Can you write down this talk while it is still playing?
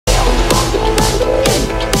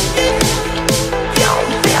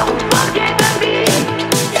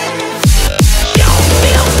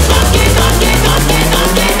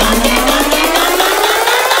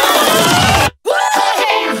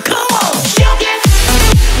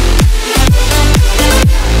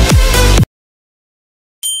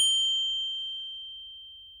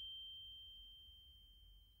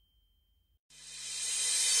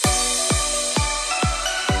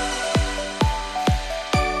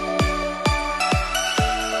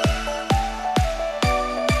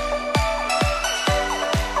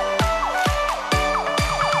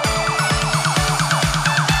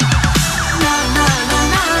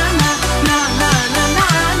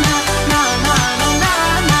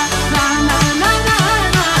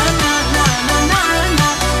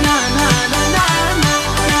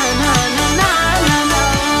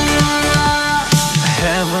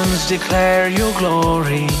declare your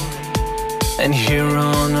glory, and here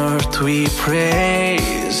on earth we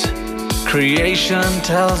praise. Creation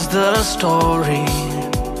tells the story,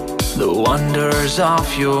 the wonders of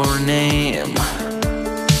your name.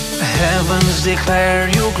 Heavens declare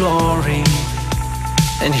your glory,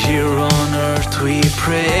 and here on earth we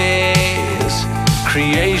praise.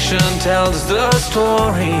 Creation tells the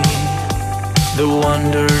story, the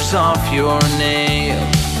wonders of your name.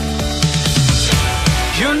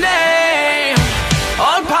 Your name,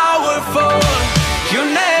 all powerful. Your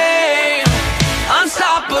name,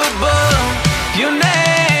 unstoppable. Your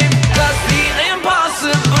name does the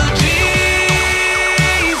impossible,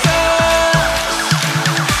 Jesus.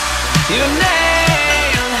 Your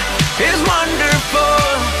name is wonderful.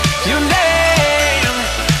 Your name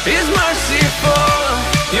is merciful.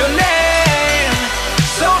 Your name,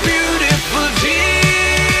 so beautiful, Jesus.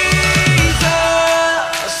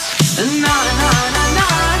 Na na na na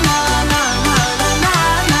na na na na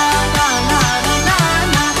na na na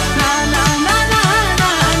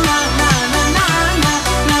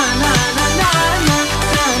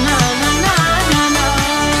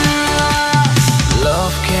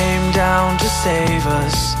Love came down to save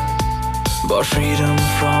us, bought freedom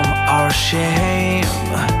from our shame.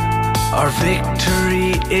 Our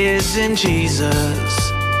victory is in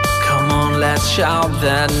Jesus. Come on, let's shout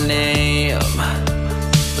that name.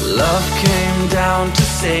 Love came down to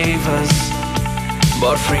save us,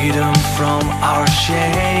 bought freedom from our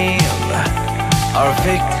shame. Our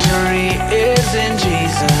victory is in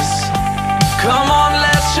Jesus. Come on,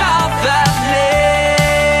 let's shout that name.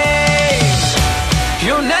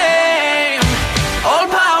 Your name, all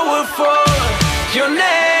powerful. Your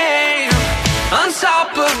name,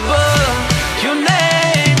 unstoppable. Your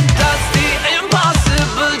name does the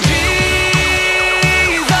impossible,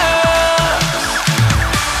 Jesus.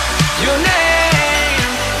 Your name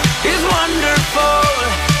is wonderful.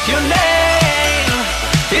 Your name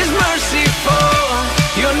is merciful.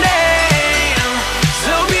 Your name,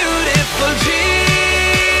 so beautiful,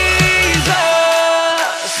 Jesus.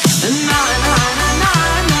 Na na na na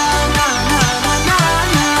na na na na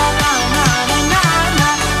na na na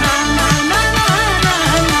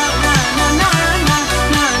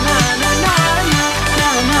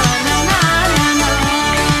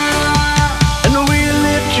And we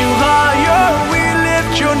lift you higher, we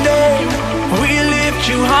lift your name, we lift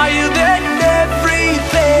you higher than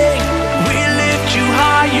everything. We lift you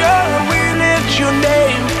higher, we lift your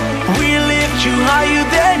name, we lift you higher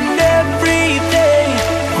than everything.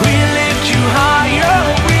 We lift you higher,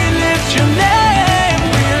 we lift your name,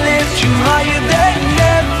 we lift you higher than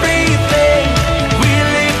everything. We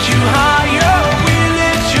lift you higher, we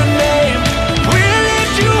lift your name, we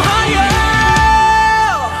lift you higher.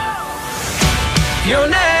 Your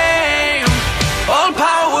name, all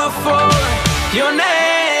powerful. Your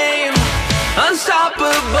name,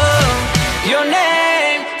 unstoppable. Your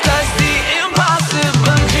name does the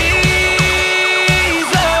impossible,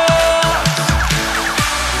 Jesus.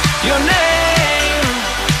 Your name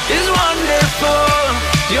is wonderful.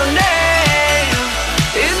 Your name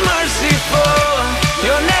is merciful.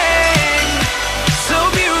 Your name, so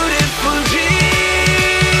beautiful, Jesus.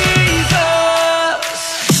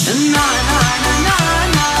 And I